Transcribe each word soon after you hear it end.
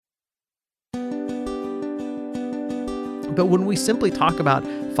But when we simply talk about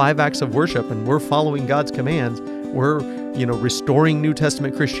 5 acts of worship and we're following God's commands, we're, restoring New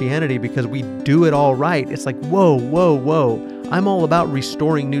Testament Christianity because we do it all right. It's like, whoa. I'm all about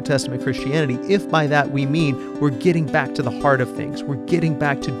restoring New Testament Christianity if by that we mean we're getting back to the heart of things. We're getting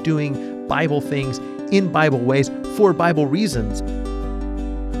back to doing Bible things in Bible ways for Bible reasons.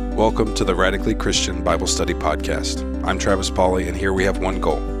 Welcome to the Radically Christian Bible Study Podcast. I'm Travis Pauly, and here we have one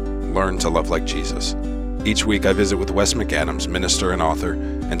goal: learn to love like Jesus. Each week I visit with Wes McAdams, minister and author,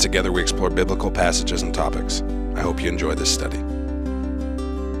 and together we explore biblical passages and topics. I hope you enjoy this study.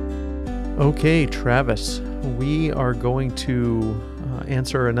 Okay, Travis, we are going to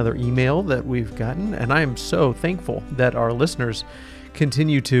answer another email that we've gotten, and I am so thankful that our listeners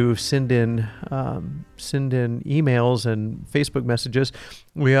continue to send in emails and Facebook messages.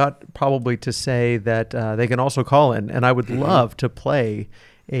 We ought probably to say that they can also call in, and I would love to play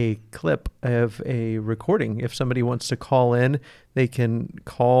a clip of a recording. If somebody wants to call in, they can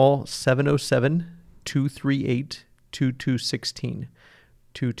call 707-238-2216,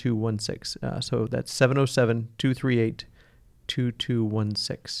 2216. So that's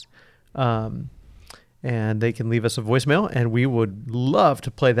 707-238-2216. And they can leave us a voicemail, and we would love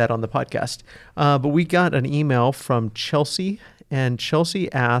to play that on the podcast. But we got an email from Chelsea, and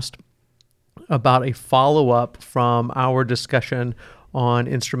Chelsea asked about a follow-up from our discussion on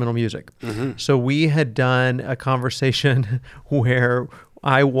instrumental music. Mm-hmm. So we had done a conversation where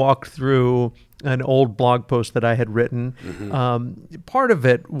I walked through an old blog post that I had written. Mm-hmm. Part of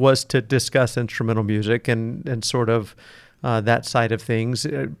it was to discuss instrumental music and sort of that side of things,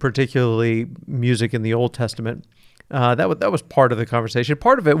 particularly music in the Old Testament. That was part of the conversation.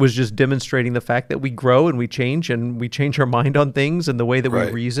 Part of it was just demonstrating the fact that we grow and we change our mind on things, and the way that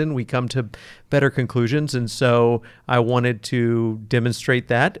we reason, we come to better conclusions. And so I wanted to demonstrate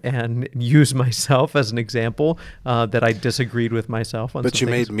that and use myself as an example that I disagreed with myself on. But you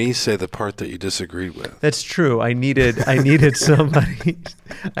things. made me say the part that you disagreed with. That's true. I needed somebody.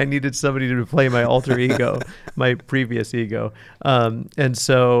 I needed somebody to play my alter ego, my previous ego. And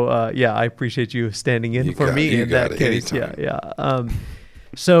so I appreciate you standing in for me in that case. Anytime. Yeah.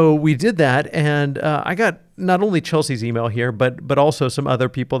 So we did that, and I got not only Chelsea's email here, but also some other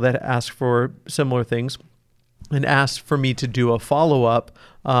people that asked for similar things and asked for me to do a follow-up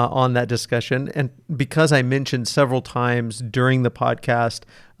on that discussion. And because I mentioned several times during the podcast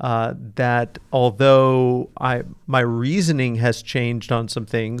that although my reasoning has changed on some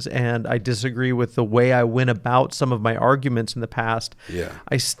things and I disagree with the way I went about some of my arguments in the past,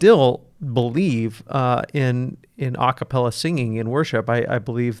 I still believe in a cappella singing in worship. I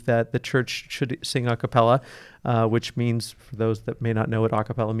believe that the church should sing a cappella, which means, for those that may not know what a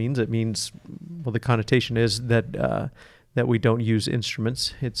cappella means, it means, well, the connotation is that we don't use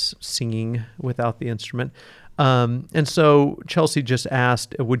instruments. It's singing without the instrument. And so Chelsea just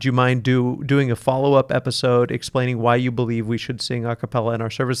asked, would you mind doing a follow-up episode explaining why you believe we should sing a cappella in our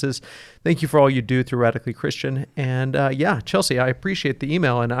services? Thank you for all you do through Radically Christian. And Chelsea, I appreciate the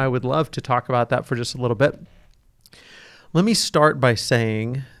email, and I would love to talk about that for just a little bit. Let me start by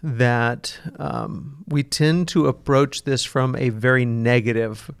saying that we tend to approach this from a very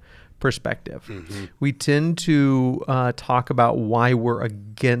negative perspective. Mm-hmm. We tend to talk about why we're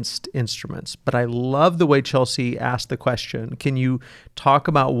against instruments, but I love the way Chelsea asked the question. Can you talk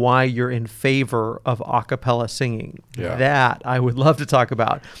about why you're in favor of a cappella singing? Yeah. That I would love to talk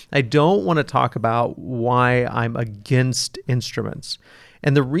about. I don't want to talk about why I'm against instruments.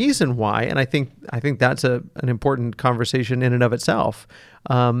 And the reason why, and I think that's an important conversation in and of itself,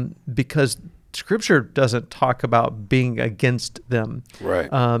 because Scripture doesn't talk about being against them.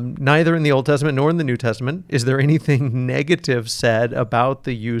 Right. Neither in the Old Testament nor in the New Testament is there anything negative said about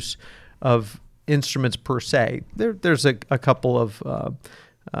the use of instruments per se. There's a couple of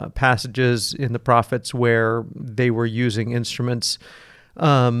passages in the prophets where they were using instruments,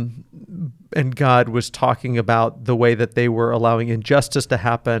 and God was talking about the way that they were allowing injustice to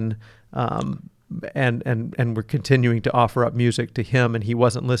happen, and we're continuing to offer up music to him, and he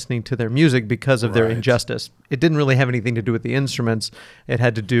wasn't listening to their music because of their injustice. It didn't really have anything to do with the instruments. It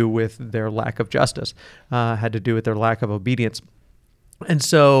had to do with their lack of justice, had to do with their lack of obedience. And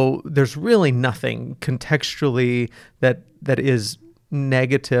so there's really nothing contextually that is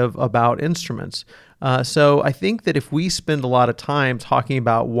negative about instruments. So I think that if we spend a lot of time talking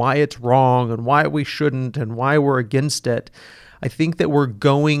about why it's wrong and why we shouldn't and why we're against it, I think that we're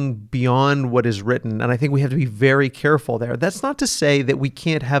going beyond what is written, and I think we have to be very careful there. That's not to say that we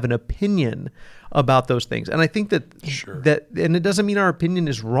can't have an opinion about those things. And I think that and it doesn't mean our opinion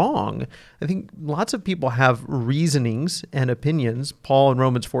is wrong. I think lots of people have reasonings and opinions. Paul in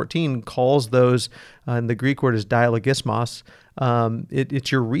Romans 14 calls those, and the Greek word is dialogismos.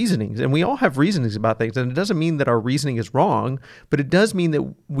 It's your reasonings, and we all have reasonings about things, and it doesn't mean that our reasoning is wrong, but it does mean that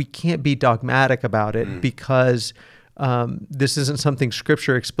we can't be dogmatic about it because this isn't something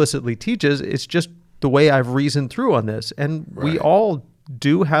Scripture explicitly teaches. It's just the way I've reasoned through on this, and we all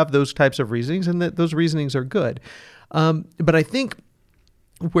do have those types of reasonings, and that those reasonings are good. But I think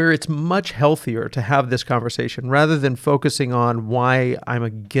where it's much healthier to have this conversation rather than focusing on why I'm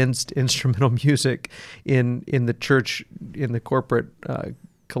against instrumental music in the church, in the corporate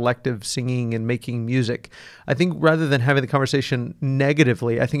collective singing and making music. I think rather than having the conversation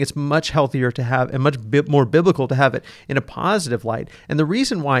negatively, I think it's much healthier to have and much more biblical to have it in a positive light. And the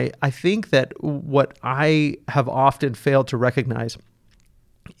reason why I think that what I have often failed to recognize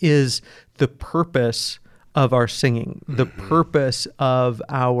is the purpose of our singing, the purpose of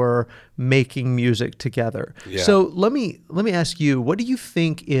our making music together. Yeah. So let me ask you, what do you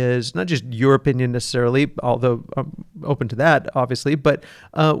think is, not just your opinion necessarily, although I'm open to that, obviously, but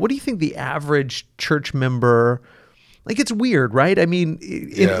what do you think the average church member, like, it's weird, right? I mean,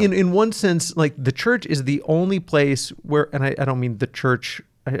 in one sense, like, the church is the only place where, and I don't mean the church,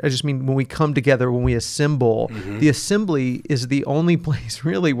 I just mean when we come together, when we assemble, the assembly is the only place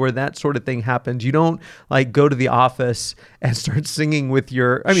really where that sort of thing happens. You don't like go to the office and start singing with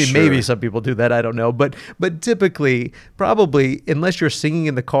your, I mean, maybe some people do that, I don't know. But typically, probably, unless you're singing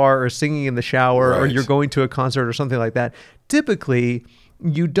in the car or singing in the shower or you're going to a concert or something like that, typically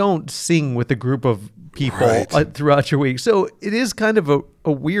you don't sing with a group of people throughout your week. So it is kind of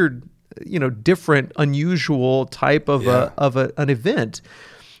a weird, different, unusual type of an event.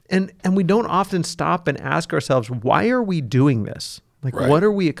 And we don't often stop and ask ourselves, why are we doing this? Like, what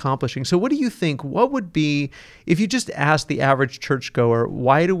are we accomplishing? So what do you think, what would be, if you just ask the average churchgoer,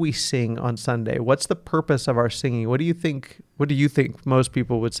 why do we sing on Sunday? What's the purpose of our singing? What do you think most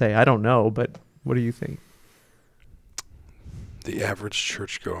people would say? I don't know, but what do you think? The average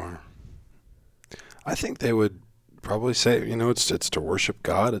churchgoer. I think they would probably say, it's to worship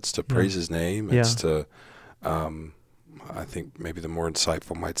God. It's to praise His name. It's to, I think maybe the more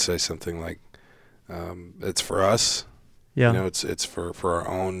insightful might say something like, it's for us. Yeah. It's for our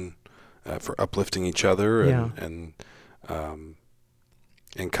own, for uplifting each other and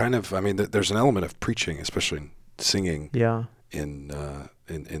kind of, I mean, there's an element of preaching, especially in singing. Yeah. In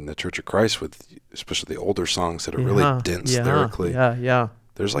the Church of Christ, with especially the older songs that are really dense lyrically. Yeah. Yeah.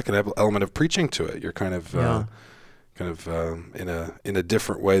 There's like an element of preaching to it. You're kind of in a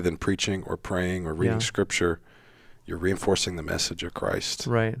different way than preaching or praying or reading Scripture. You're reinforcing the message of Christ,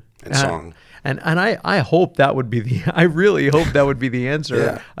 right? And song, and I hope that would be I really hope that would be the answer.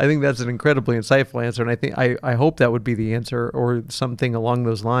 Yeah. I think that's an incredibly insightful answer, and I think I hope that would be the answer or something along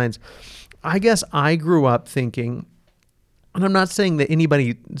those lines. I guess I grew up thinking, and I'm not saying that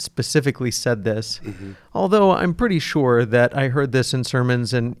anybody specifically said this, although I'm pretty sure that I heard this in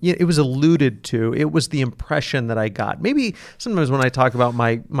sermons and it was alluded to. It was the impression that I got. Maybe sometimes when I talk about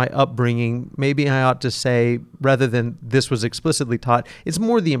my upbringing, maybe I ought to say, rather than this was explicitly taught, it's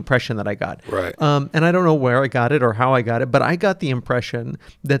more the impression that I got. Right. And I don't know where I got it or how I got it, but I got the impression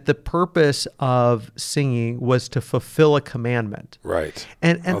that the purpose of singing was to fulfill a commandment. Right.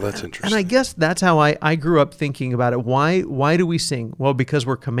 And that's interesting. And I guess that's how I grew up thinking about it. Why do we sing? Well, because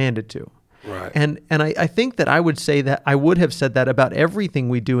we're commanded to. Right. And I think that I would say that I would have said that about everything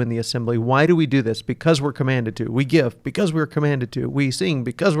we do in the assembly. Why do we do this? Because we're commanded to. We give because we're commanded to. We sing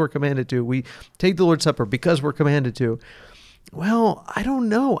because we're commanded to. We take the Lord's Supper because we're commanded to. Well, I don't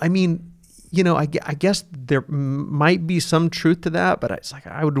know. I mean, I guess there might be some truth to that, but it's like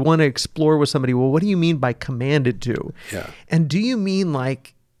I would want to explore with somebody, well, what do you mean by commanded to? Yeah. And do you mean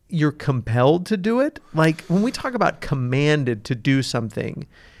like you're compelled to do it? Like when we talk about commanded to do something,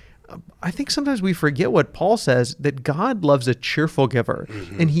 I think sometimes we forget what Paul says, that God loves a cheerful giver,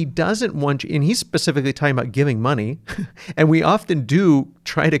 and He doesn't want you, and he's specifically talking about giving money, and we often do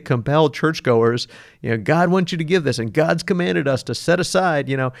try to compel churchgoers, God wants you to give this, and God's commanded us to set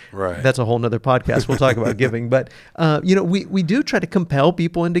aside, right. That's a whole nother podcast. We'll talk about giving, but, we do try to compel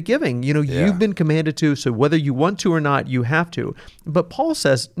people into giving. You've been commanded to, so whether you want to or not, you have to. But Paul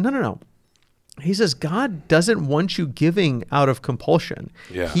says, no. He says God doesn't want you giving out of compulsion.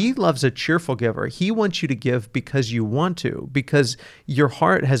 Yeah. He loves a cheerful giver. He wants you to give because you want to, because your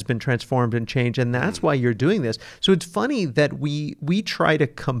heart has been transformed and changed, and that's why you're doing this. So it's funny that we try to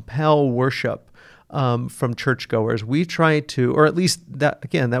compel worship from churchgoers. We try to, or at least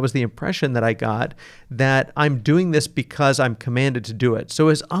that was the impression that I got, that I'm doing this because I'm commanded to do it.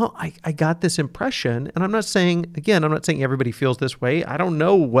 So I got this impression, and I'm not saying everybody feels this way. I don't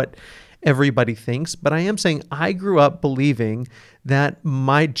know what everybody thinks, but I am saying I grew up believing that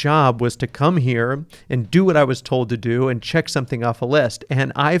my job was to come here and do what I was told to do and check something off a list.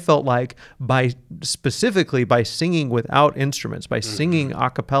 And I felt like specifically by singing without instruments, by singing a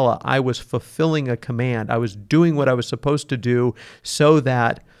cappella, I was fulfilling a command. I was doing what I was supposed to do so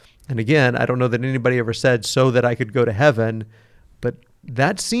that, and again, I don't know that anybody ever said so that I could go to heaven, but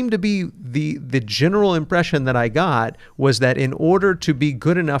that seemed to be the general impression that I got, was that in order to be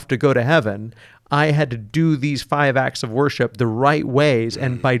good enough to go to heaven, I had to do these 5 acts of worship the right ways.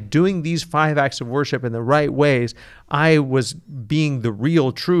 And by doing these 5 acts of worship in the right ways, I was being the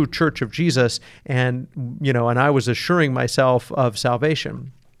real, true church of Jesus. And, and I was assuring myself of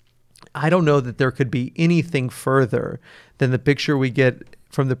salvation. I don't know that there could be anything further than the picture we get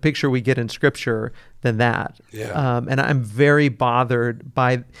in Scripture than that. Yeah. And I'm very bothered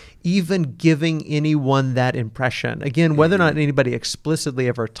by even giving anyone that impression. Again, whether or not anybody explicitly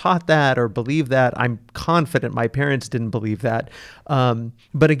ever taught that or believed that, I'm confident my parents didn't believe that.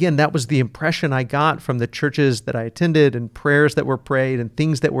 But again, that was the impression I got from the churches that I attended and prayers that were prayed and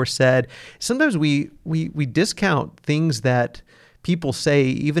things that were said. Sometimes we discount things that people say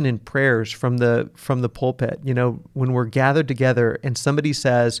even in prayers from the pulpit. When we're gathered together and somebody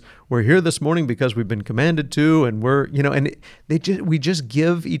says, "We're here this morning because we've been commanded to," and we just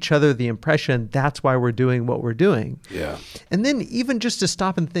give each other the impression that's why we're doing what we're doing. Yeah. And then even just to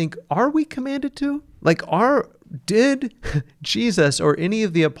stop and think, are we commanded to? Did Jesus or any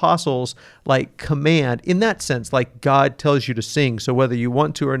of the apostles command in that sense, like God tells you to sing, so whether you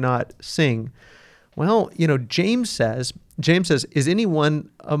want to or not, sing? Well, James says, "Is anyone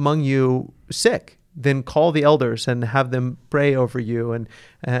among you sick? Then call the elders and have them pray over you and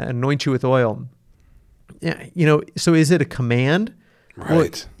anoint you with oil." So is it a command? Right. Well,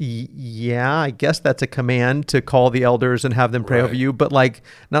 yeah, I guess that's a command to call the elders and have them pray over you, but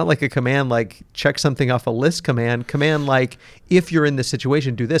not like a command like check something off a list command like if you're in this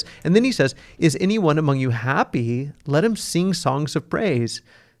situation, do this. And then he says, "Is anyone among you happy? Let him sing songs of praise."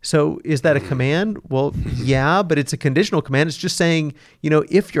 So is that a command? Well, yeah, but it's a conditional command. It's just saying,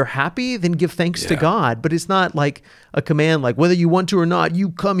 if you're happy, then give thanks to God. But it's not like a command like whether you want to or not, you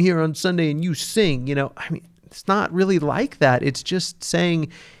come here on Sunday and you sing. It's not really like that. It's just saying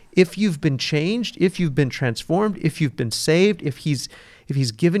if you've been changed, if you've been transformed, if you've been saved, if he's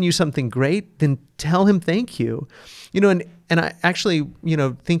given you something great, then tell him thank you. And I actually,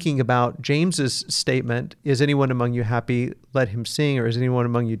 thinking about James's statement, "Is anyone among you happy? Let him sing," or "Is anyone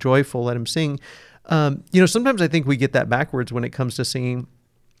among you joyful? Let him sing." Sometimes I think we get that backwards when it comes to singing.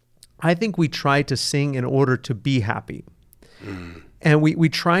 I think we try to sing in order to be happy. And we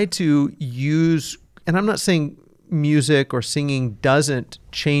try to use, and I'm not saying music or singing doesn't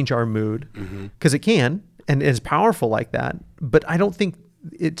change our mood, because it can, and it's powerful like that, but I don't think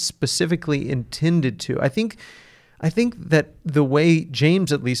it's specifically intended to. I think that the way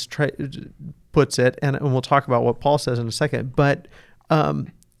James at least puts it, and we'll talk about what Paul says in a second, but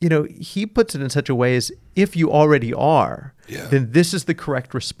he puts it in such a way as if you already are, then this is the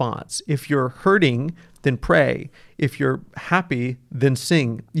correct response. If you're hurting, then pray. If you're happy, then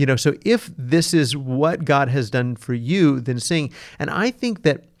sing. So if this is what God has done for you, then sing. And I think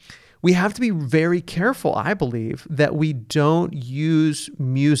that we have to be very careful, I believe, that we don't use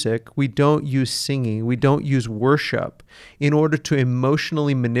music, we don't use singing, we don't use worship in order to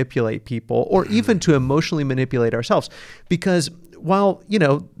emotionally manipulate people or even to emotionally manipulate ourselves. Because while,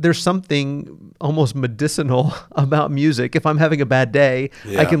 there's something almost medicinal about music, if I'm having a bad day,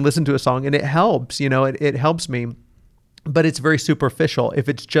 I can listen to a song and it helps, it helps me. But it's very superficial if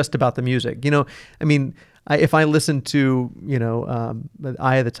it's just about the music. If I listen to, the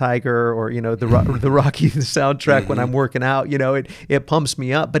Eye of the Tiger or, the Rocky soundtrack when I'm working out, it pumps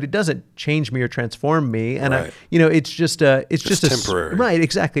me up, but it doesn't change me or transform me. And it's just temporary. Right,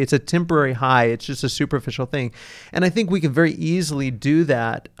 exactly. It's a temporary high. It's just a superficial thing. And I think we can very easily do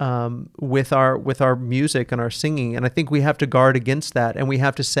that with our music and our singing. And I think we have to guard against that. And we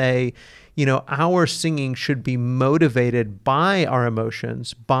have to say, our singing should be motivated by our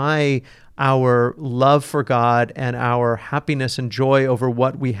emotions, by our love for God and our happiness and joy over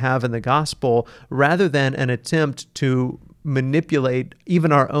what we have in the gospel, rather than an attempt to manipulate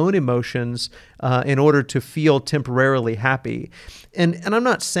even our own emotions in order to feel temporarily happy. And I'm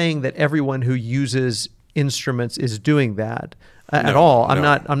not saying that everyone who uses instruments is doing that at all. I'm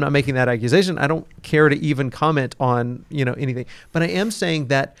not making that accusation. I don't care to even comment on anything. But I am saying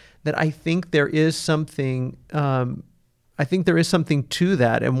that that I think there is something. I think there is something to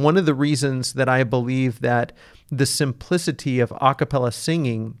that, and one of the reasons that I believe that the simplicity of a cappella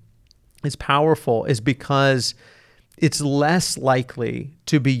singing is powerful is because it's less likely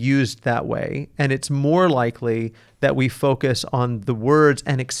to be used that way, and it's more likely that we focus on the words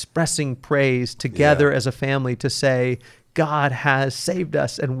and expressing praise together as a family to say, God has saved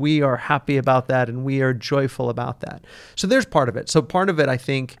us, and we are happy about that, and we are joyful about that. So there's part of it. So part of it, I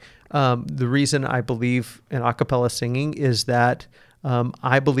think, the reason I believe in a cappella singing is that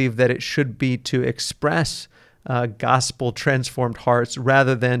I believe that it should be to express gospel transformed hearts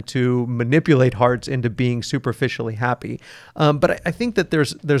rather than to manipulate hearts into being superficially happy. But I think that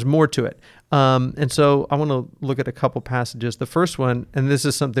there's more to it. And so I want to look at a couple passages. The first one, and this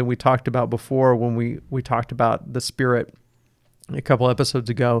is something we talked about before when we talked about the Spirit a couple episodes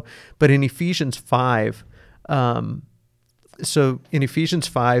ago, but in Ephesians 5, so in Ephesians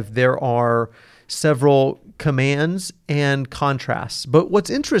 5, there are several commands and contrasts. But what's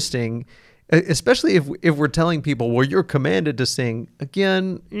interesting, especially if we're telling people, well, you're commanded to sing,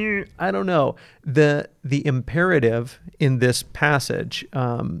 again, I don't know. The imperative in this passage,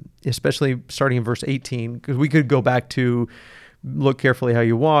 especially starting in verse 18, because we could go back to look carefully how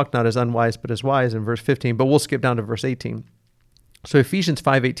you walk, not as unwise, but as wise in verse 15, but we'll skip down to verse 18. So Ephesians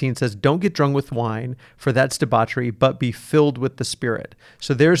 5:18 says, don't get drunk with wine, for that's debauchery, but be filled with the Spirit.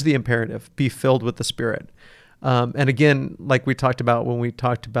 So there's the imperative, be filled with the Spirit. And again, like we talked about when we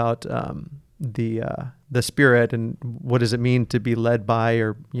talked about the Spirit and what does it mean to be led by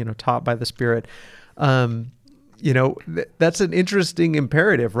or, taught by the Spirit, that's an interesting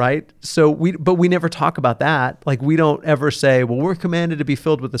imperative, right? But we never talk about that. Like we don't ever say, well, we're commanded to be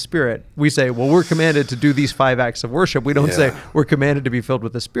filled with the Spirit. We say, well, we're commanded to do these 5 acts of worship. We don't say we're commanded to be filled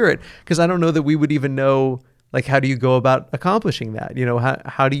with the Spirit, because I don't know that we would even know, like, how do you go about accomplishing that?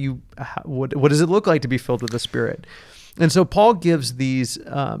 What does it look like to be filled with the Spirit? And so Paul gives these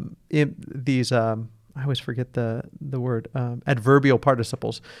I always forget the word, adverbial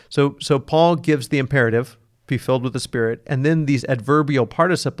participles. So Paul gives the imperative, be filled with the Spirit, and then these adverbial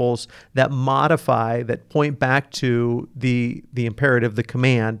participles that modify, that point back to the imperative, the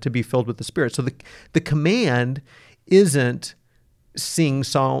command to be filled with the Spirit. So the command isn't sing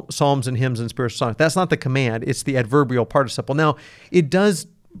psalms and hymns and spiritual songs. That's not the command. It's the adverbial participle. Now, it does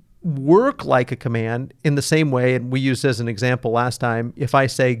work like a command in the same way, and we used as an example last time, if I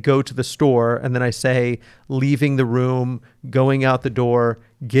say go to the store, and then I say leaving the room, going out the door,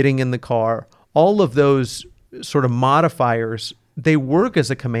 getting in the car, all of those sort of modifiers, they work as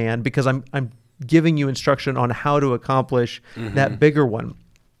a command because I'm giving you instruction on how to accomplish that bigger one.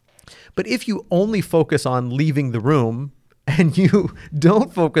 But if you only focus on leaving the room and you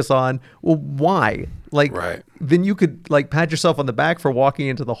don't focus on, well, why? Then you could pat yourself on the back for walking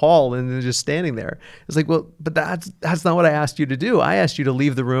into the hall and then just standing there. It's like, well, but that's not what I asked you to do. I asked you to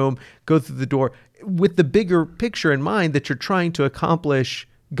leave the room, go through the door with the bigger picture in mind that you're trying to accomplish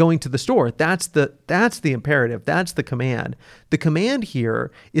going to the store. That's the imperative. That's the command. The command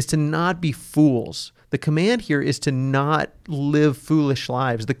here is to not be fools. The command here is to not live foolish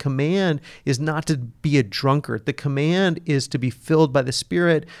lives. The command is not to be a drunkard. The command is to be filled by the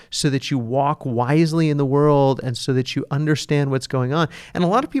Spirit so that you walk wisely in the world and so that you understand what's going on. And a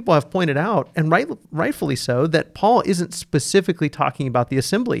lot of people have pointed out, and rightfully so, that Paul isn't specifically talking about the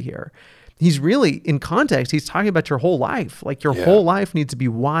assembly here. He's really, in context, he's talking about your whole life. Like your whole life needs to be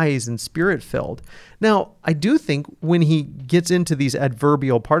wise and Spirit-filled. Now, I do think when he gets into these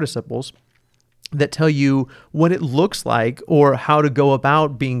adverbial participles that tell you what it looks like or how to go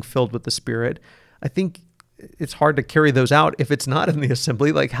about being filled with the Spirit, I think it's hard to carry those out if it's not in the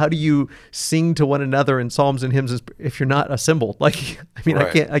assembly. Like, how do you sing to one another in psalms and hymns if you're not assembled? Like, I mean,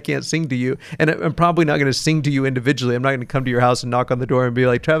 right. I can't sing to you, and I'm probably not going to sing to you individually. I'm not going to come to your house and knock on the door and be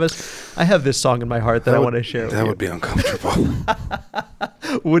like, Travis, I have this song in my heart that I want to share with you. That would be uncomfortable.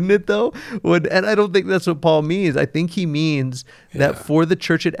 Wouldn't it though? And I don't think that's what Paul means. I think he means that for the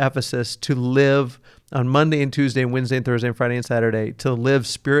church at Ephesus to live on Monday and Tuesday and Wednesday and Thursday and Friday and Saturday, to live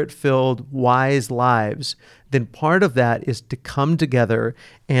Spirit-filled, wise lives, then part of that is to come together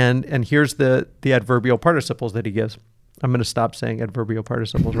and here's the adverbial participles that he gives. I'm going to stop saying adverbial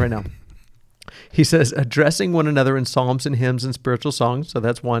participles right now. He says, addressing one another in psalms and hymns and spiritual songs, so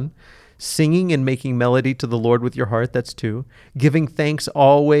that's 1. Singing and making melody to the Lord with your heart, that's 2. Giving thanks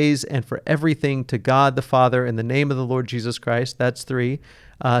always and for everything to God the Father in the name of the Lord Jesus Christ, that's 3.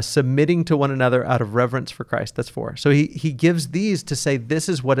 Submitting to one another out of reverence for Christ, that's 4. So he gives these to say this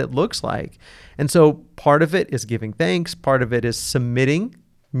is what it looks like. And so part of it is giving thanks, part of it is submitting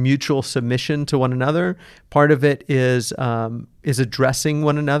mutual submission to one another. Part of it is addressing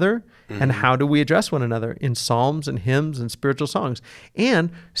one another. And how do we address one another? In psalms and hymns and spiritual songs, and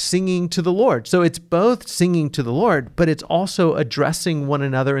singing to the Lord. So it's both singing to the Lord, but it's also addressing one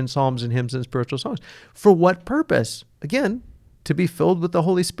another in psalms and hymns and spiritual songs. For what purpose? Again, to be filled with the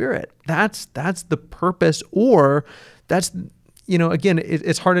Holy Spirit. That's the purpose, or that's, again,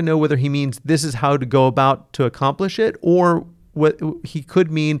 it's hard to know whether he means this is how to go about to accomplish it, or what he could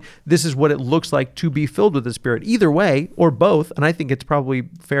mean, this is what it looks like to be filled with the Spirit. Either way, or both, and I think it's probably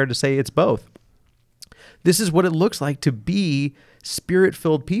fair to say it's both. This is what it looks like to be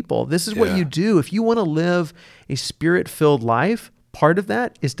Spirit-filled people. This is what you do. If you want to live a Spirit-filled life, part of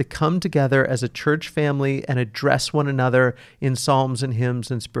that is to come together as a church family and address one another in psalms and hymns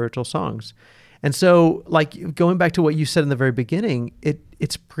and spiritual songs. And so, like, going back to what you said in the very beginning,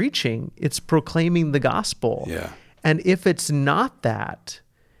 it's preaching, it's proclaiming the gospel. Yeah. And if it's not that,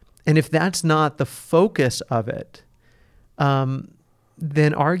 and if that's not the focus of it, then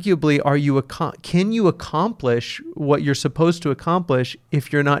arguably, can you accomplish what you're supposed to accomplish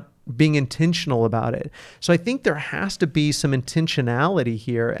if you're not being intentional about it? So I think there has to be some intentionality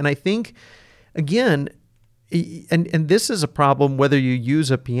here. And I think, again, and this is a problem whether you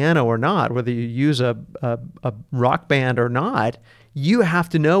use a piano or not, whether you use a rock band or not. You have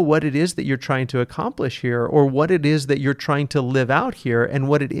to know what it is that you're trying to accomplish here, or what it is that you're trying to live out here. And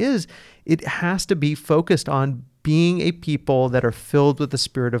what it is, it has to be focused on being a people that are filled with the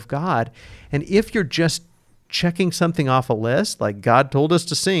Spirit of God. And if you're just checking something off a list, like God told us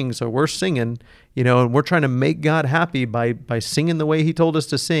to sing, so we're singing, and we're trying to make God happy by singing the way he told us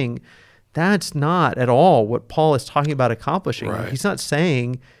to sing, that's not at all what Paul is talking about accomplishing. Right. He's not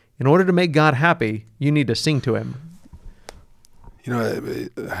saying, in order to make God happy, you need to sing to him.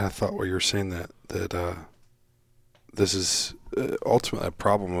 I had a thought where you were saying that this is ultimately a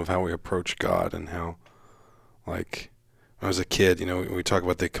problem of how we approach God, and how, like, when I was a kid, we talk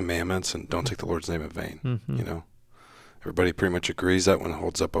about the commandments and don't take the Lord's name in vain. Mm-hmm. Everybody pretty much agrees that one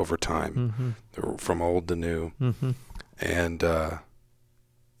holds up over time, from old to new. Mm-hmm. And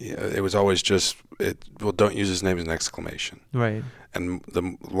it was always just, don't use his name as an exclamation. Right. And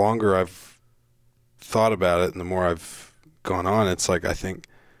the longer I've thought about it and the more I've gone on, it's like, I think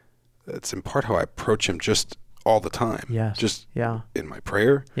it's in part how I approach him just all the time. Yes. Just in my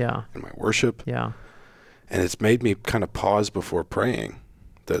prayer, in my worship. Yeah. And it's made me kind of pause before praying.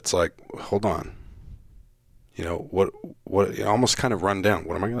 That's like, hold on. What almost kind of run down.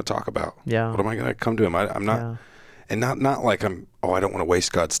 What am I going to talk about? Yeah. What am I going to come to him? I'm not, and not like I don't want to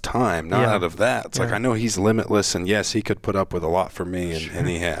waste God's time. Not out of that. It's like, I know he's limitless, and yes, he could put up with a lot for me, and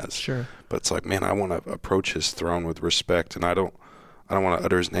he has. Sure. But it's like, man, I want to approach his throne with respect, and I don't want to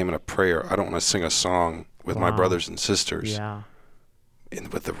utter his name in a prayer. I don't want to sing a song with my brothers and sisters. Yeah.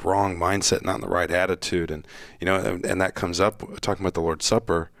 With the wrong mindset, not in the right attitude. And, and that comes up, talking about the Lord's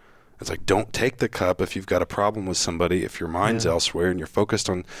Supper. It's like, don't take the cup if you've got a problem with somebody, if your mind's elsewhere and you're focused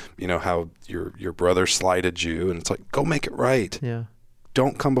on, how your brother slighted you. And it's like, go make it right. Yeah.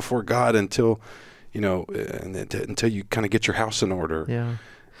 Don't come before God until you kind of get your house in order. Yeah.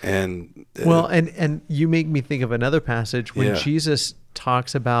 And and you make me think of another passage when Jesus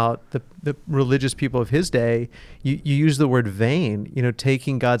talks about the religious people of his day. You use the word vain,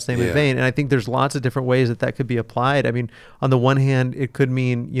 taking God's name in vain. And I think there's lots of different ways that could be applied. I mean, on the one hand, it could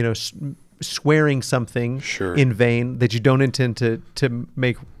mean, swearing something in vain that you don't intend to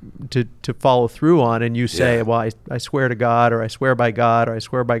follow through on, and you say, well, I swear to God, or I swear by God, or I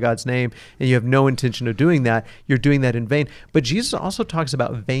swear by God's name, and you have no intention of doing that. You're doing that in vain. But Jesus also talks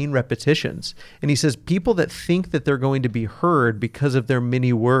about vain repetitions, and he says people that think that they're going to be heard because of their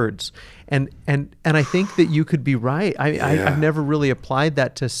many words. And I think that you could be right. I've never really applied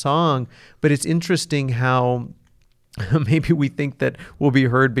that to song, but it's interesting how maybe we think that we'll be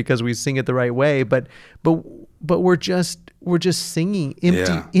heard because we sing it the right way, but we're just singing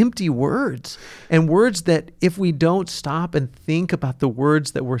empty words, and words that if we don't stop and think about the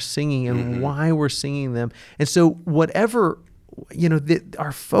words that we're singing and why we're singing them, and so whatever,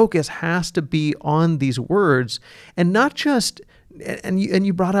 our focus has to be on these words, and not just. And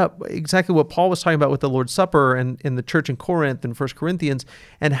you brought up exactly what Paul was talking about with the Lord's Supper and in the church in Corinth and 1 Corinthians,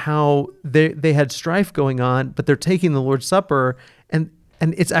 and how they had strife going on, but they're taking the Lord's Supper and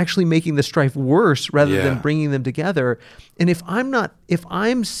it's actually making the strife worse rather than bringing them together. And if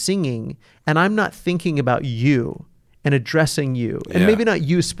I'm singing and I'm not thinking about you and addressing you, and maybe not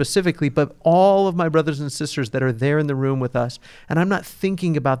you specifically, but all of my brothers and sisters that are there in the room with us, and I'm not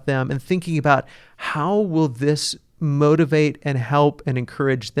thinking about them and thinking about how will this motivate and help and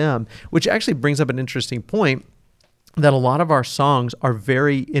encourage them, which actually brings up an interesting point. that a lot of our songs are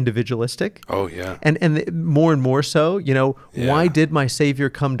very individualistic. Oh, yeah. And more so, why did my Savior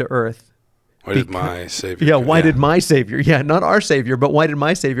come to earth? Why did my Savior Yeah, come? why did my Savior? Yeah, not our Savior, but why did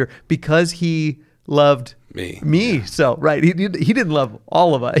my Savior? Because he loved me. Yeah. So, right, he didn't love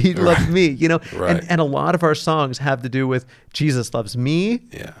all of us. He loved me, Right. And a lot of our songs have to do with Jesus loves me.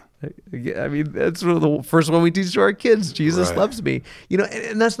 Yeah. I mean, that's the first one we teach to our kids. Jesus Right. loves me,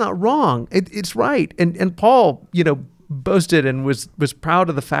 and that's not wrong. It's right. And Paul, boasted and was proud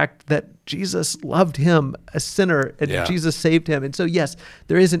of the fact that Jesus loved him, a sinner, and Yeah. Jesus saved him. And so, yes,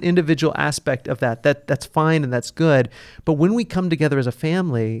 there is an individual aspect of that's fine and that's good. But when we come together as a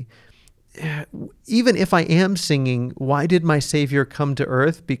family, even if I am singing, why did my Savior come to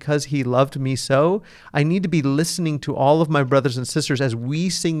earth? Because he loved me so. I need to be listening to all of my brothers and sisters as we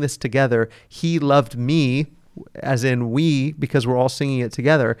sing this together. He loved me, as in we, because we're all singing it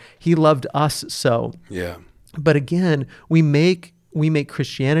together. He loved us so. Yeah. But again, we make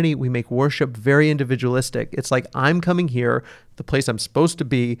Christianity, we make worship very individualistic. It's like, I'm coming here, the place I'm supposed to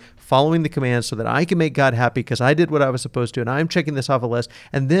be, following the commands so that I can make God happy because I did what I was supposed to, and I'm checking this off a list.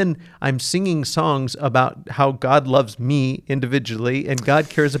 And then I'm singing songs about how God loves me individually, and God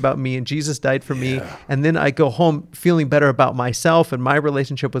cares about me, and Jesus died for me. And then I go home feeling better about myself and my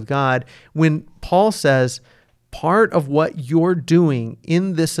relationship with God. When Paul says, part of what you're doing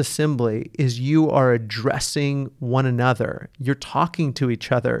in this assembly is you are addressing one another. You're talking to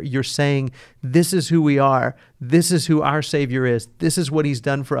each other. You're saying, this is who we are. This is who our Savior is. This is what he's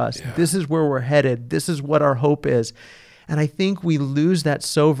done for us. Yeah. This is where we're headed. This is what our hope is. And I think we lose that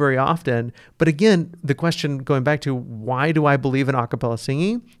so very often. But again, the question going back to, why do I believe in a cappella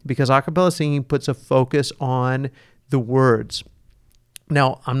singing? Because a cappella singing puts a focus on the words.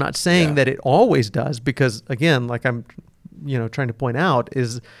 Now, I'm not saying that it always does, because again, like I'm, trying to point out,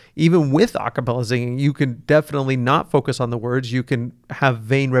 is even with a cappella singing, you can definitely not focus on the words. You can have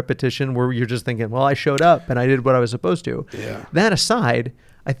vain repetition where you're just thinking, well, I showed up and I did what I was supposed to. Yeah. That aside,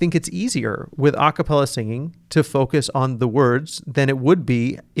 I think it's easier with a cappella singing to focus on the words than it would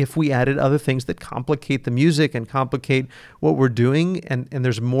be if we added other things that complicate the music and complicate what we're doing. And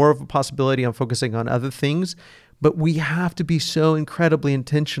there's more of a possibility on focusing on other things. But we have to be so incredibly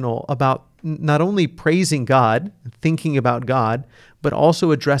intentional about not only praising God, thinking about God, but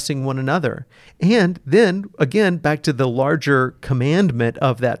also addressing one another. And then, again, back to the larger commandment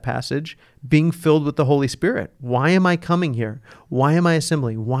of that passage, being filled with the Holy Spirit. Why am I coming here? Why am I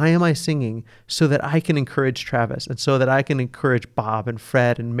assembling? Why am I singing? So that I can encourage Travis, and so that I can encourage Bob and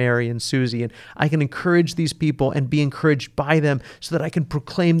Fred and Mary and Susie, and I can encourage these people and be encouraged by them, so that I can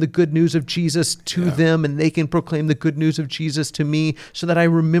proclaim the good news of Jesus to them, and they can proclaim the good news of Jesus to me, so that I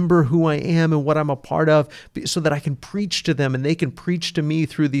remember who I am and what I'm a part of, so that I can preach to them and they can preach to me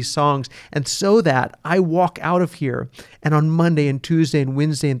through these songs. And so that I walk out of here, and on Monday and Tuesday and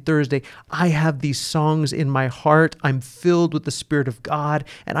Wednesday and Thursday, I have these songs in my heart. I'm filled with the Spirit of God,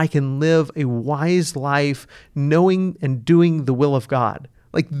 and I can live a wise life knowing and doing the will of God.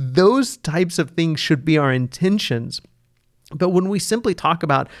 Like, those types of things should be our intentions. But when we simply talk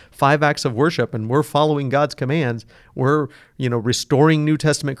about 5 acts of worship and we're following God's commands, we're, restoring New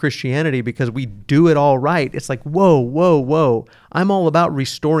Testament Christianity because we do it all right. It's like, whoa. I'm all about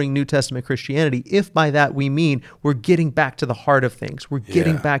restoring New Testament Christianity. If by that we mean we're getting back to the heart of things. We're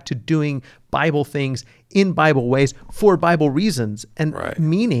getting back to doing Bible things in Bible ways for Bible reasons. And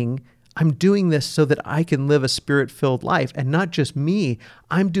meaning, I'm doing this so that I can live a Spirit-filled life. And not just me.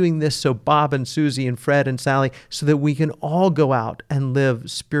 I'm doing this so Bob and Susie and Fred and Sally, so that we can all go out and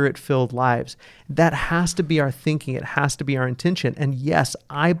live Spirit-filled lives. That has to be our thinking. It has to be our intention. And yes,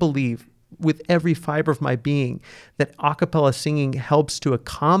 I believe with every fiber of my being that a cappella singing helps to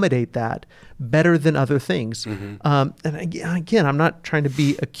accommodate that better than other things. And again, I'm not trying to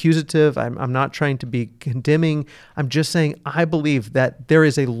be accusative. I'm not trying to be condemning. I'm just saying I believe that there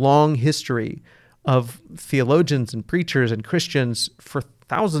is a long history of theologians and preachers and Christians for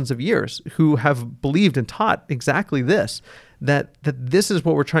thousands of years who have believed and taught exactly this, that this is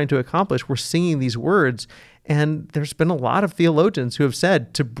what we're trying to accomplish. We're singing these words. And there's been a lot of theologians who have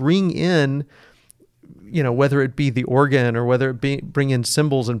said to bring in, whether it be the organ or whether it be bring in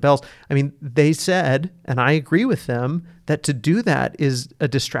cymbals and bells. I mean, they said, and I agree with them, that to do that is a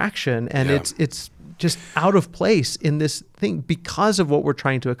distraction, and it's just out of place in this thing because of what we're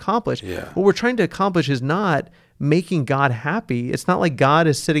trying to accomplish. Yeah. What we're trying to accomplish is not making God happy. It's not like God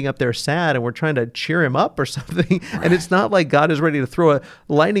is sitting up there sad and we're trying to cheer him up or something. Right. And it's not like God is ready to throw a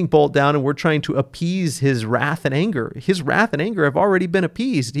lightning bolt down and we're trying to appease his wrath and anger. His wrath and anger have already been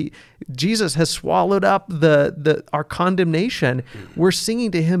appeased. Jesus has swallowed up our condemnation. We're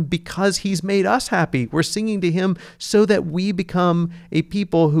singing to him because he's made us happy. We're singing to him so that we become a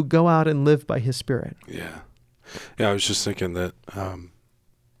people who go out and live by his Spirit. Yeah. Yeah, I was just thinking that,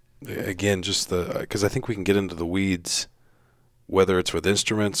 again, just because I think we can get into the weeds, whether it's with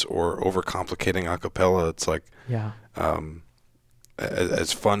instruments or overcomplicating a cappella. It's like,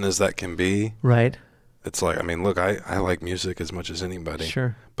 as fun as that can be. Right. It's like, I mean, look, I like music as much as anybody.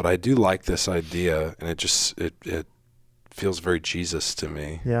 Sure. But I do like this idea, and it feels very Jesus to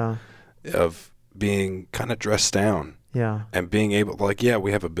me. Yeah. Of being kind of dressed down. Yeah. And being able, like,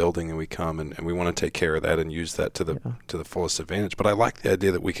 we have a building and we come and we want to take care of that and use that to the fullest advantage. But I like the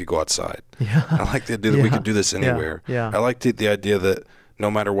idea that we could go outside. Yeah. I like the idea that we could do this anywhere. Yeah. I like the idea that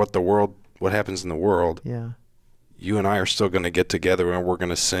no matter what what happens in the world, you and I are still going to get together and we're going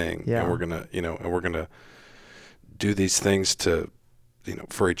to sing. Yeah. And we're going to, and we're going to do these things to,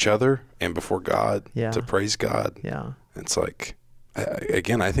 for each other and before God, to praise God. Yeah. It's like,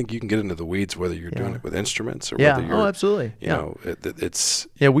 again, I think you can get into the weeds whether you're doing it with instruments or whether you're, absolutely. It's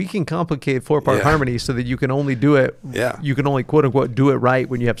we can complicate 4-part harmony so that you can only do it. Yeah. You can only quote unquote do it right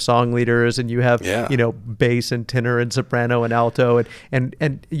when you have song leaders and you have bass and tenor and soprano and alto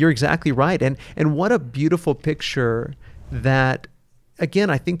and you're exactly right. And what a beautiful picture that, again,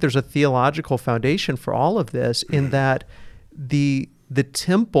 I think there's a theological foundation for all of this in that the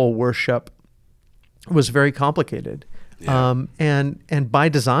temple worship was very complicated. Yeah. And by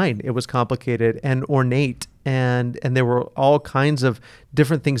design, it was complicated and ornate, and there were all kinds of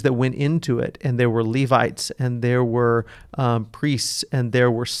different things that went into it. And there were Levites, and there were priests, and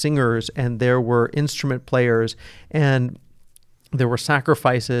there were singers, and there were instrument players, and there were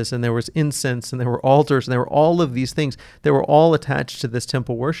sacrifices, and there was incense, and there were altars, and there were all of these things. They were all attached to this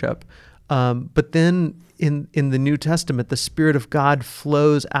temple worship. But then in the New Testament, the Spirit of God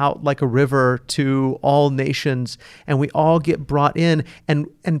flows out like a river to all nations, and we all get brought in.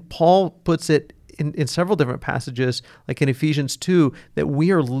 And Paul puts it in several different passages, like in Ephesians 2, that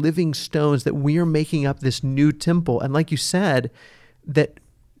we are living stones, that we are making up this new temple. And like you said, that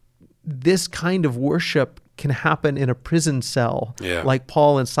this kind of worship can happen in a prison cell, like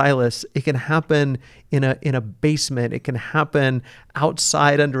Paul and Silas. It can happen in a basement. It can happen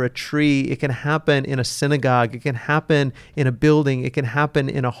outside under a tree. It can happen in a synagogue. It can happen in a building. It can happen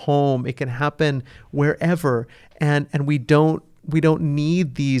in a home. It can happen wherever. And we don't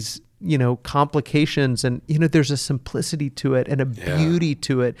need these complications. And there's a simplicity to it and a beauty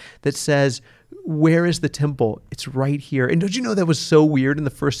to it that says, where is the temple? It's right here. And don't you know that was so weird in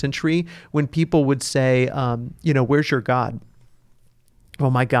the first century when people would say, where's your God? Well,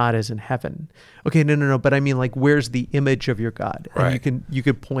 my God is in heaven. Okay, no. But I mean, like, where's the image of your God? Right. And you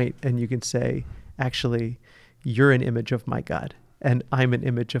could point and you can say, actually, you're an image of my God. And I'm an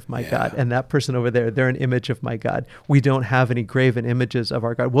image of my God. And that person over there, they're an image of my God. We don't have any graven images of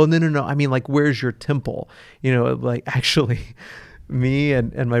our God. Well, no. I mean, like, where's your temple? Actually, me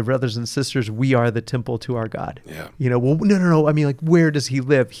and my brothers and sisters, we are the temple to our God. Yeah. Well, no. I mean, like, where does he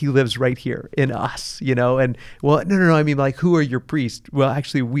live? He lives right here in us, and well, no. I mean, like, who are your priests? Well,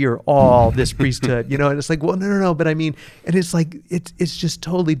 actually, we are all this priesthood, and it's like, well, no. But I mean, and it's like, it's just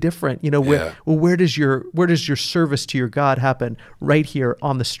totally different, where does your service to your God happen? Right here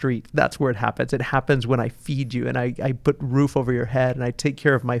on the street. That's where it happens. It happens when I feed you and I put roof over your head and I take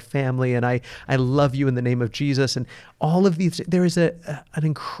care of my family and I love you in the name of Jesus. And all of these, there is an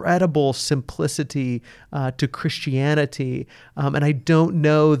incredible simplicity to Christianity, and I don't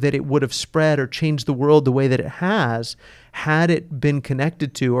know that it would have spread or changed the world the way that it has had it been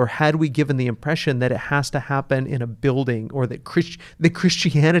connected to, or had we given the impression that it has to happen in a building, or that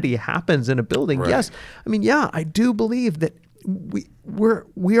Christianity happens in a building. Right. Yes, I mean, I do believe that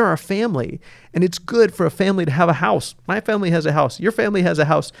we are a family, and it's good for a family to have a house. My family has a house. Your family has a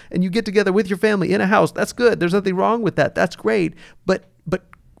house, and you get together with your family in a house. That's good. There's nothing wrong with that. That's great. But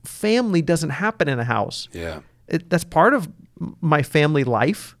family doesn't happen in a house. Yeah, that's part of my family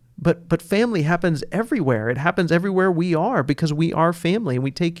life. But family happens everywhere. It happens everywhere we are, because we are family and we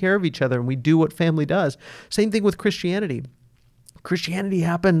take care of each other and we do what family does. Same thing with Christianity. Christianity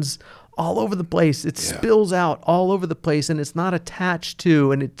happens all over the place. It spills out all over the place, and it's not attached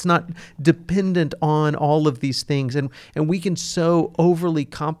to, and it's not dependent on all of these things. And we can so overly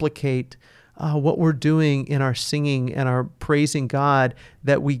complicate what we're doing in our singing and our praising God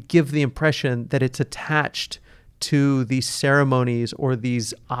that we give the impression that it's attached to these ceremonies or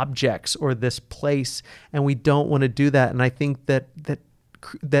these objects or this place, and we don't want to do that. And I think that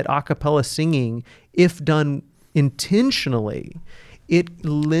a cappella singing, if done intentionally, it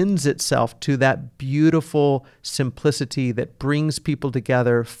lends itself to that beautiful simplicity that brings people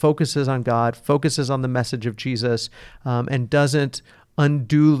together, focuses on God, focuses on the message of Jesus, and doesn't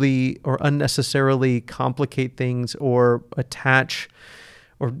unduly or unnecessarily complicate things or attach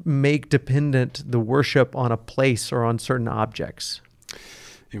or make dependent the worship on a place or on certain objects.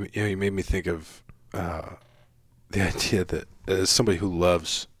 You made me think of the idea that as somebody who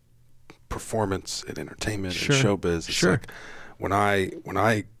loves performance and entertainment and showbiz, it's like when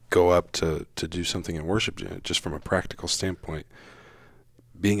I go up to do something in worship, just from a practical standpoint,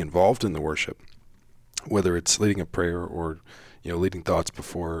 being involved in the worship, whether it's leading a prayer or leading thoughts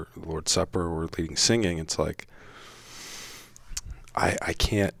before the Lord's Supper or leading singing, it's like I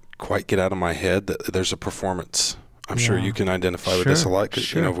can't quite get out of my head that there's a performance. I'm sure you can identify with this a lot,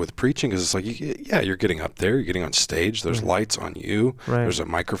 cause, with preaching, because it's like, you're getting up there, you're getting on stage, there's lights on you, there's a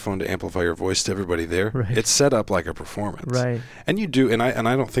microphone to amplify your voice to everybody there. It's set up like a performance. And you do, and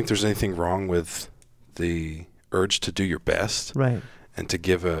I don't think there's anything wrong with the urge to do your best. And to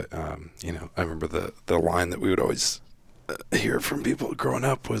give I remember the line that we would always hear from people growing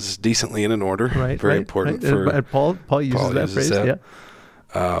up was decently in an order. Very important for Paul uses that phrase.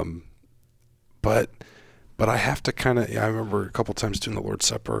 But I have to I remember a couple times doing the Lord's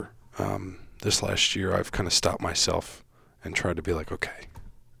Supper this last year, I've kind of stopped myself and tried to be like, okay,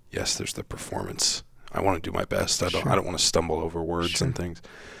 yes, there's the performance. I want to do my best. I don't want to stumble over words and things.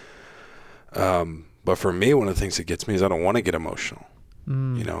 But for me, one of the things that gets me is I don't want to get emotional.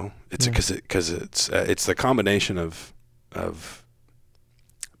 It's because it's the combination of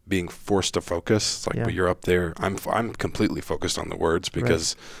being forced to focus. It's like, but you're up there. I'm completely focused on the words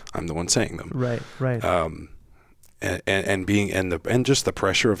because I'm the one saying them. And just the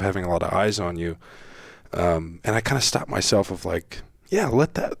pressure of having a lot of eyes on you. And I kind of stopped myself of like,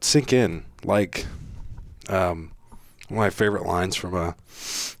 let that sink in. Like, one of my favorite lines from a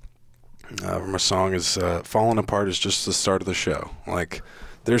song is, "Falling apart is just the start of the show." Like,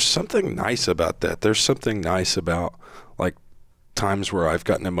 there's something nice about that. There's something nice about like times where I've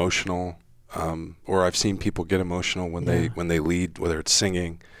gotten emotional, or I've seen people get emotional when they lead, whether it's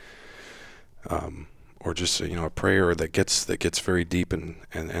singing, or just a prayer that gets very deep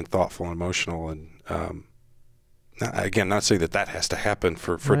and thoughtful and emotional. And again, not saying that has to happen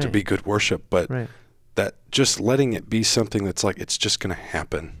for it to be good worship, but that just letting it be something that's like, it's just going to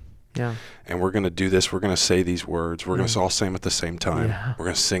happen. And we're going to do this. We're going to say these words. We're going to all say them at the same time. We're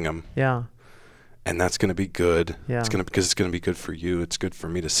going to sing them. And that's going to be good. Because it's going to be good for you. It's good for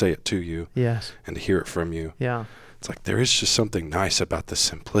me to say it to you. And to hear it from you. It's like there is just something nice about the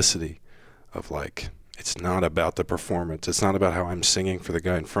simplicity of like, it's not about the performance. It's not about how I'm singing for the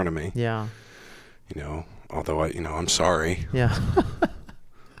guy in front of me. Although I'm sorry.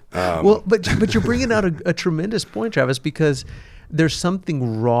 Well, but you're bringing out a tremendous point, Travis, because there's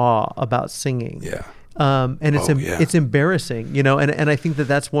something raw about singing. And it's embarrassing, and I think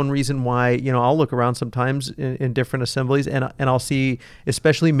that's one reason why, I'll look around sometimes in different assemblies and I'll see,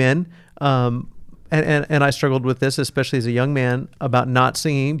 especially men, and I struggled with this, especially as a young man, about not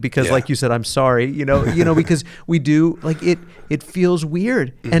singing because like you said, I'm sorry, because we do, like, it feels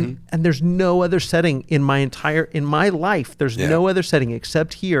weird. And there's no other setting in my life. There's no other setting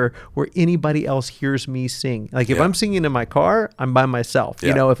except here where anybody else hears me sing. Like if I'm singing in my car, I'm by myself.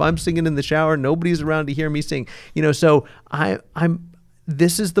 If I'm singing in the shower, nobody's around to hear me sing. So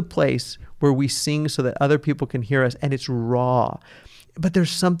this is the place where we sing so that other people can hear us, and it's raw. But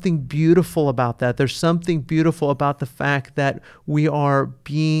there's something beautiful about that. There's something beautiful about the fact that we are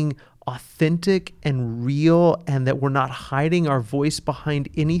being authentic and real, and that we're not hiding our voice behind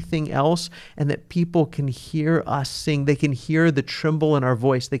anything else, and that people can hear us sing. They can hear the tremble in our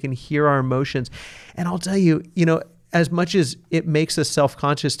voice. They can hear our emotions. And I'll tell you, as much as it makes us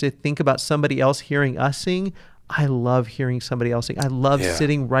self-conscious to think about somebody else hearing us sing, I love hearing somebody else sing. I love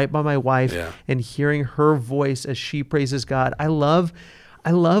sitting right by my wife and hearing her voice as she praises God. I love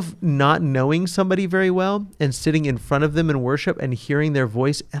not knowing somebody very well and sitting in front of them in worship and hearing their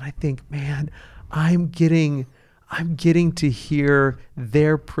voice. And I think, man, I'm getting to hear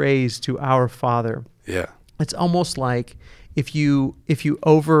their praise to our Father. It's almost like if you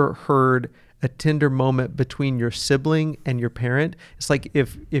overheard a tender moment between your sibling and your parent. It's like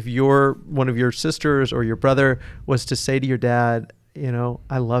if one of your sisters or your brother was to say to your dad,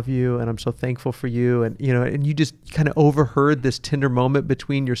 I love you and I'm so thankful for you. And, and you just kind of overheard this tender moment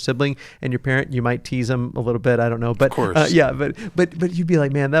between your sibling and your parent. You might tease them a little bit. I don't know. But of course. But you'd be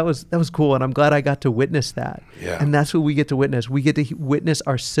like, man, that was cool. And I'm glad I got to witness that. Yeah. And that's what we get to witness. We get to witness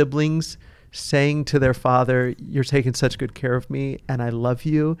our siblings saying to their father, you're taking such good care of me and I love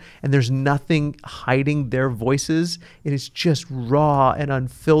you. And there's nothing hiding their voices. It is just raw and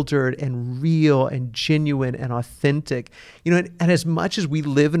unfiltered and real and genuine and authentic. And as much as we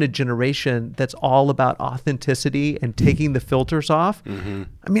live in a generation that's all about authenticity and taking the filters off,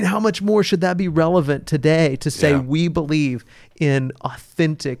 I mean, how much more should that be relevant today to say we believe in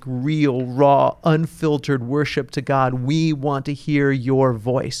authentic, real, raw, unfiltered worship to God? We want to hear your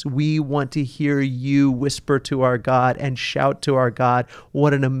voice. We want to hear you whisper to our God and shout to our God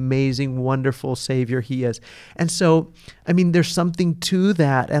what an amazing, wonderful Savior He is. And so, I mean, there's something to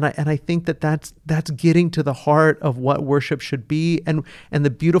that, and I think that's getting to the heart of what worship should be, and the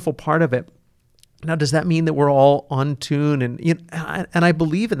beautiful part of it. Now, does that mean that we're all on tune? And I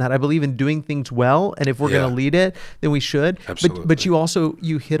believe in that. I believe in doing things well. And if we're going to lead it, then we should. Absolutely. But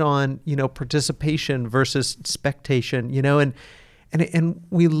you hit on, participation versus spectation, and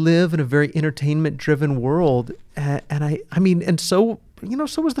we live in a very entertainment driven world. So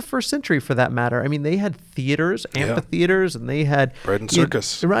was the first century for that matter. I mean, they had theaters, amphitheaters, and they had bread and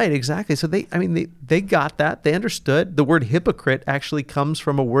circus. Right, exactly. So they got that. They understood. The word hypocrite actually comes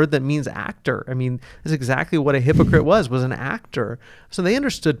from a word that means actor. I mean, that's exactly what a hypocrite was an actor. So they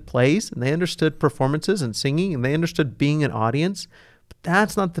understood plays and they understood performances and singing and they understood being an audience. But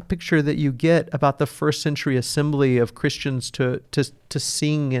that's not the picture that you get about the first century assembly of Christians to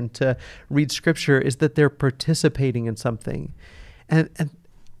sing and to read scripture, is that they're participating in something. And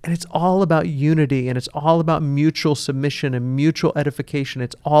it's all about unity, and it's all about mutual submission and mutual edification.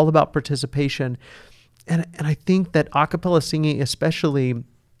 It's all about participation. And I think that a cappella singing especially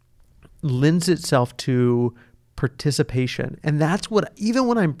lends itself to participation. And that's what, even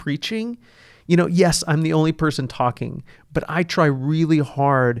when I'm preaching, yes, I'm the only person talking, but I try really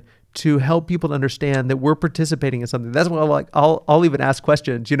hard to help people to understand that we're participating in something. That's why I'll even ask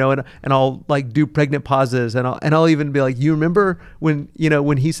questions, and I'll do pregnant pauses, and I'll even be like, you remember when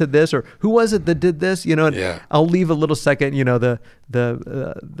he said this, or who was it that did this, I'll leave a little second,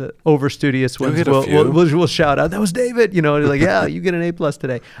 the over studious ones will shout out, that was David, like, yeah, you get an A+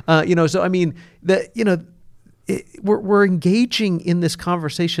 today. So I mean we're engaging in this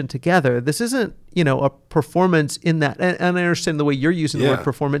conversation together. This isn't, a performance in that. And I understand the way you're using the word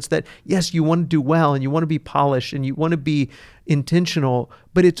performance, that yes, you want to do well and you want to be polished and you want to be intentional,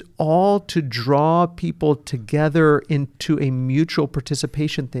 but it's all to draw people together into a mutual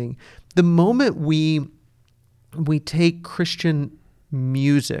participation thing. The moment we take Christian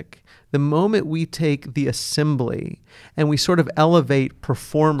music, the moment we take the assembly and we sort of elevate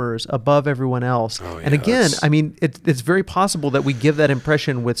performers above everyone else. And again, I mean, it's very possible that we give that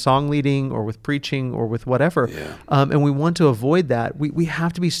impression with song leading or with preaching or with whatever. And we want to avoid that. We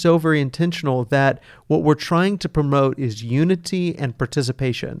have to be so very intentional that what we're trying to promote is unity and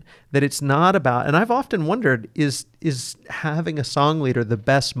participation, that it's not about, and I've often wondered, is having a song leader the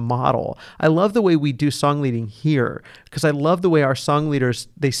best model? I love the way we do song leading here, because I love the way our song leaders,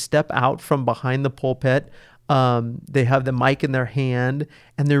 they step out from behind the pulpit. They have the mic in their hand,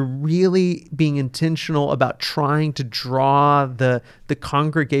 and they're really being intentional about trying to draw the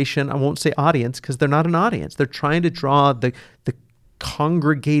congregation. I won't say audience, because they're not an audience. They're trying to draw the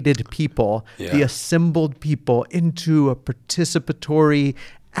congregated people, the assembled people, into a participatory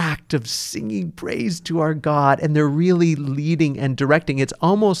act of singing praise to our God. And they're really leading and directing. It's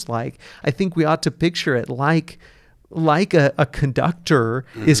almost like, I think we ought to picture it like a conductor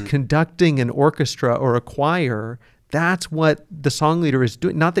is conducting an orchestra or a choir. That's what the song leader is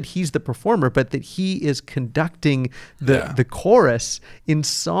doing. Not that he's the performer, but that he is conducting the chorus in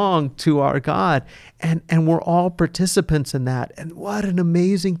song to our God. And we're all participants in that. And what an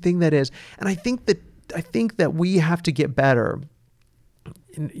amazing thing that is. And I think that we have to get better.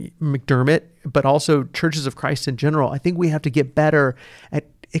 In McDermott, but also Churches of Christ in general, I think we have to get better at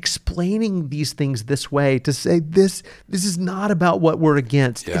explaining these things this way, to say this is not about what we're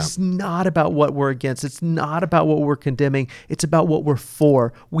against. It's not about what we're against. It's not about what we're condemning. It's about what we're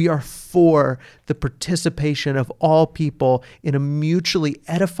for. We are for the participation of all people in a mutually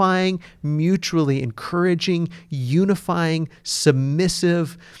edifying, mutually encouraging, unifying,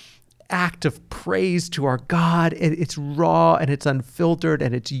 submissive act of praise to our God. It's raw and it's unfiltered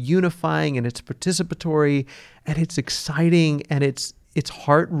and it's unifying and it's participatory and it's exciting and it's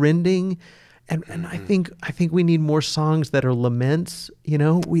heart-rending. And I think we need more songs that are laments.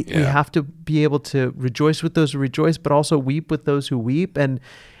 We have to be able to rejoice with those who rejoice, but also weep with those who weep. And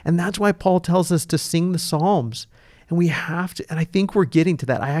that's why Paul tells us to sing the Psalms. And we have to, and I think we're getting to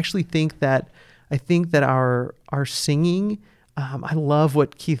that. I actually think that our singing, I love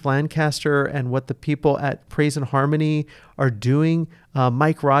what Keith Lancaster and what the people at Praise and Harmony are doing.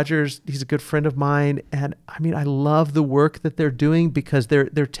 Mike Rogers, he's a good friend of mine. And I love the work that they're doing, because they're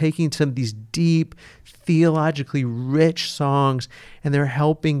taking some of these deep, theologically rich songs, and they're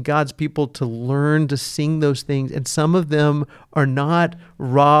helping God's people to learn to sing those things. And some of them are not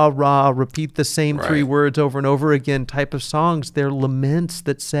rah, repeat the same three words over and over again type of songs. They're laments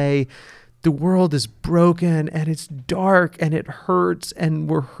that say, the world is broken and it's dark and it hurts and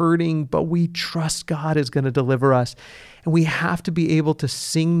we're hurting, but we trust God is going to deliver us. And we have to be able to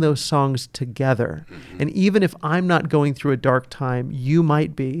sing those songs together. Mm-hmm. And even if I'm not going through a dark time, you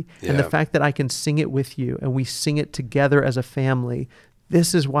might be. Yeah. And the fact that I can sing it with you and we sing it together as a family,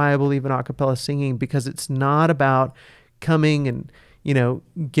 this is why I believe in a cappella singing, because it's not about coming and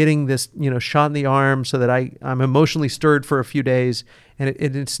getting this, shot in the arm so that I'm emotionally stirred for a few days. And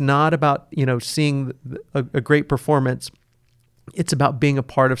it's not about, seeing a great performance. It's about being a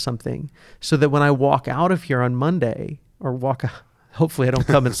part of something, so that when I walk out of here on Monday, hopefully I don't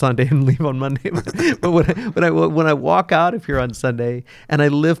come on Sunday and leave on Monday, but when I walk out of here on Sunday and I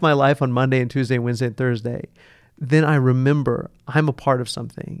live my life on Monday and Tuesday, Wednesday and Thursday, then I remember I'm a part of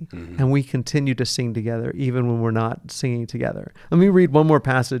something, and we continue to sing together even when we're not singing together. Let me read one more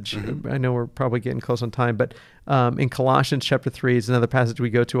passage. I know we're probably getting close on time, but in Colossians chapter 3 is another passage we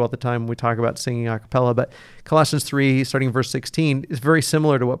go to all the time when we talk about singing a cappella. But Colossians 3, starting in verse 16, is very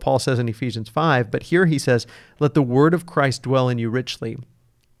similar to what Paul says in Ephesians 5. But here he says, "Let the word of Christ dwell in you richly."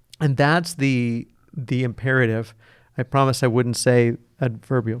 And that's the imperative. I promised I wouldn't say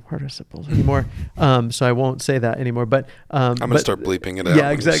adverbial participles anymore, so I won't say that anymore. But I'm going to start bleeping it out. Yeah,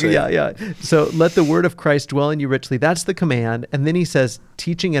 exactly. Yeah. So let the word of Christ dwell in you richly. That's the command. And then he says,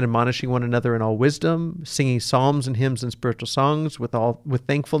 teaching and admonishing one another in all wisdom, singing psalms and hymns and spiritual songs with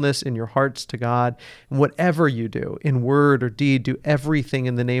thankfulness in your hearts to God. And whatever you do, in word or deed, do everything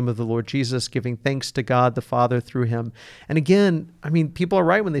in the name of the Lord Jesus, giving thanks to God the Father through him. And again, people are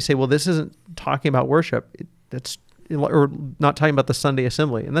right when they say, well, this isn't talking about worship. Or not talking about the Sunday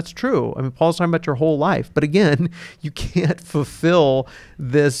assembly. And that's true. Paul's talking about your whole life. But again, you can't fulfill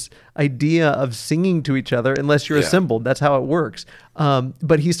this idea of singing to each other unless you're assembled. That's how it works.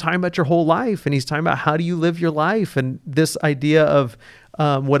 But he's talking about your whole life, and he's talking about how do you live your life. And this idea of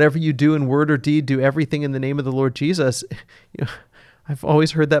whatever you do in word or deed, do everything in the name of the Lord Jesus. I've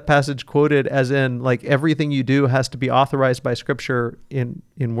always heard that passage quoted as in, like, everything you do has to be authorized by Scripture in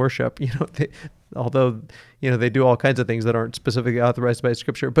worship. Although they do all kinds of things that aren't specifically authorized by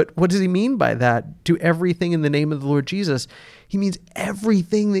Scripture. But what does he mean by that? Do everything in the name of the Lord Jesus. He means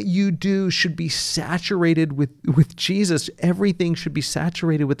everything that you do should be saturated with Jesus. Everything should be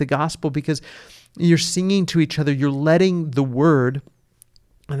saturated with the gospel, because you're singing to each other. You're letting the word.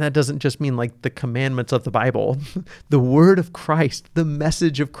 And that doesn't just mean like the commandments of the Bible. The word of Christ, the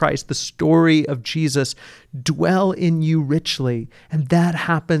message of Christ, the story of Jesus dwell in you richly. And that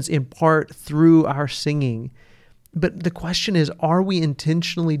happens in part through our singing. But the question is, are we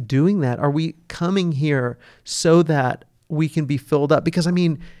intentionally doing that? Are we coming here so that we can be filled up? Because at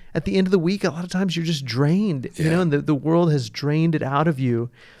the end of the week, a lot of times you're just drained, and the world has drained it out of you.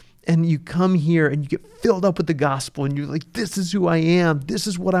 And you come here and you get filled up with the gospel, and you're like, this is who I am. This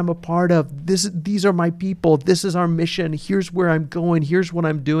is what I'm a part of. These are my people. This is our mission. Here's where I'm going. Here's what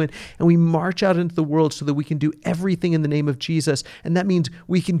I'm doing. And we march out into the world so that we can do everything in the name of Jesus. And that means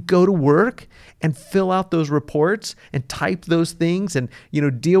we can go to work and fill out those reports and type those things and,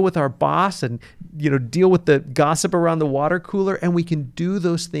 deal with our boss and, deal with the gossip around the water cooler. And we can do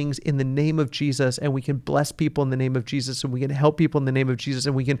those things in the name of Jesus, and we can bless people in the name of Jesus, and we can help people in the name of Jesus,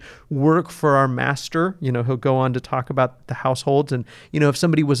 and we can work for our master. He'll go on to talk about the households. And, if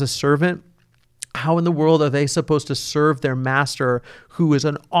somebody was a servant, how in the world are they supposed to serve their master, who is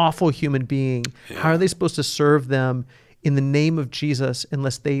an awful human being? Yeah. How are they supposed to serve them in the name of Jesus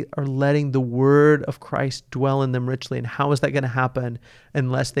unless they are letting the word of Christ dwell in them richly? And how is that going to happen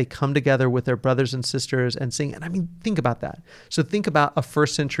unless they come together with their brothers and sisters and sing? And think about that. So think about a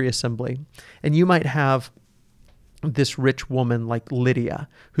first century assembly, and you might have this rich woman like Lydia,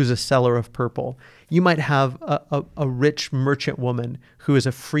 who's a seller of purple. You might have a rich merchant woman who is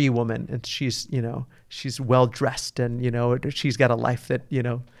a free woman, and she's well dressed, and she's got a life that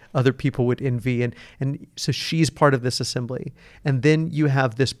other people would envy, and so she's part of this assembly. And then you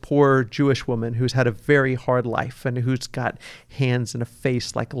have this poor Jewish woman who's had a very hard life and who's got hands and a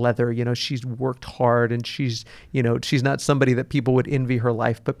face like leather. She's worked hard, and she's not somebody that people would envy her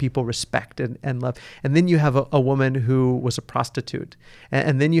life, but people respect and love. And then you have a woman who was a prostitute,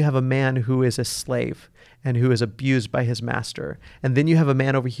 and then you have a man who is a slave and who is abused by his master. And then you have a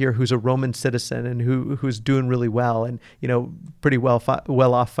man over here who's a Roman citizen and who's doing really well and, pretty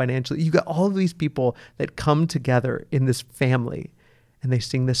well off financially. You got all of these people that come together in this family, and they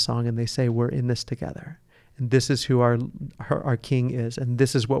sing this song and they say, we're in this together. And this is who our king is. And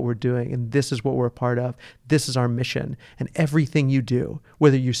this is what we're doing. And this is what we're a part of. This is our mission. And everything you do,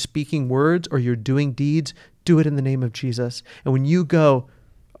 whether you're speaking words or you're doing deeds, do it in the name of Jesus. And when you go,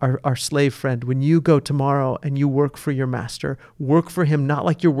 our slave friend, when you go tomorrow and you work for your master, work for him, not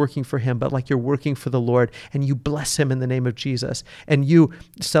like you're working for him, but like you're working for the Lord, and you bless him in the name of Jesus. And you,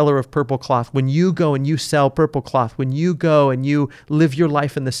 seller of purple cloth, when you go and you sell purple cloth, when you go and you live your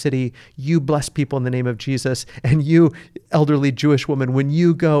life in the city, you bless people in the name of Jesus. And you, elderly Jewish woman, when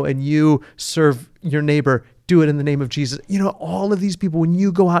you go and you serve your neighbor, do it in the name of Jesus. All of these people, when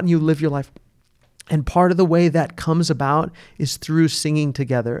you go out and you live your life, and part of the way that comes about is through singing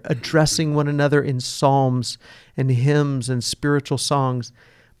together, addressing one another in psalms and hymns and spiritual songs.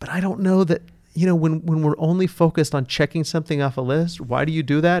 But I don't know that, when we're only focused on checking something off a list, why do you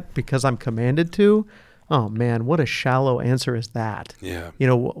do that? Because I'm commanded to? Oh man, what a shallow answer is that? Yeah.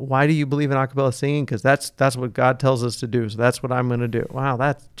 Why do you believe in a cappella singing? Because that's what God tells us to do. So that's what I'm going to do. Wow,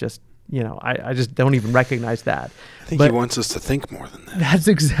 that's just, I just don't even recognize that. I think he wants us to think more than that. That's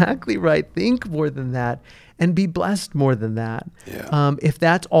exactly right. Think more than that and be blessed more than that. Yeah. If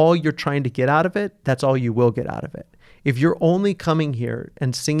that's all you're trying to get out of it, that's all you will get out of it. If you're only coming here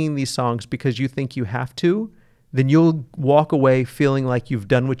and singing these songs because you think you have to, then you'll walk away feeling like you've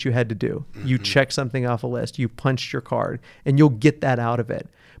done what you had to do. Mm-hmm. You checked something off a list, you punched your card, and you'll get that out of it.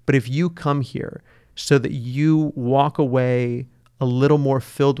 But if you come here so that you walk away a little more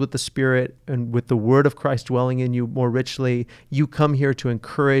filled with the Spirit and with the word of Christ dwelling in you more richly, you come here to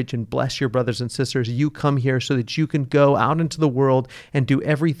encourage and bless your brothers and sisters. You come here so that you can go out into the world and do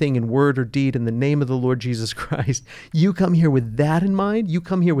everything in word or deed in the name of the Lord Jesus Christ. You come here with that in mind. You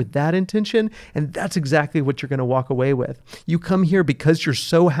come here with that intention, and that's exactly what you're going to walk away with. You come here because you're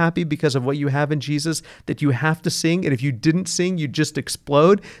so happy because of what you have in Jesus that you have to sing, and if you didn't sing, you just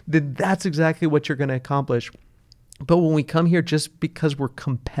explode, then that's exactly what you're going to accomplish. But when we come here just because we're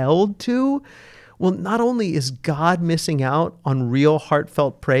compelled to, well, not only is God missing out on real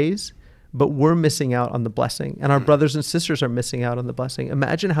heartfelt praise, but we're missing out on the blessing. And our brothers and sisters are missing out on the blessing.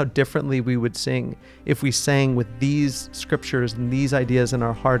 Imagine how differently we would sing if we sang with these scriptures and these ideas in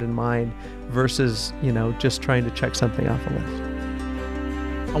our heart and mind versus, just trying to check something off a list.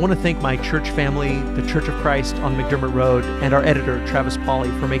 I want to thank my church family, the Church of Christ on McDermott Road, and our editor, Travis Pauly,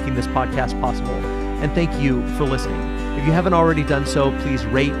 for making this podcast possible. And thank you for listening. If you haven't already done so, please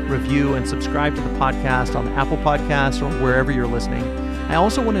rate, review, and subscribe to the podcast on Apple Podcasts or wherever you're listening. I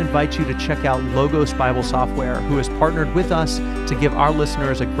also want to invite you to check out Logos Bible Software, who has partnered with us to give our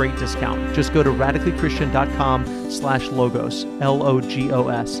listeners a great discount. Just go to radicallychristian.com/logos,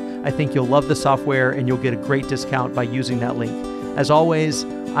 Logos. I think you'll love the software and you'll get a great discount by using that link. As always,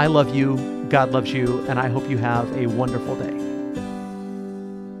 I love you, God loves you, and I hope you have a wonderful day.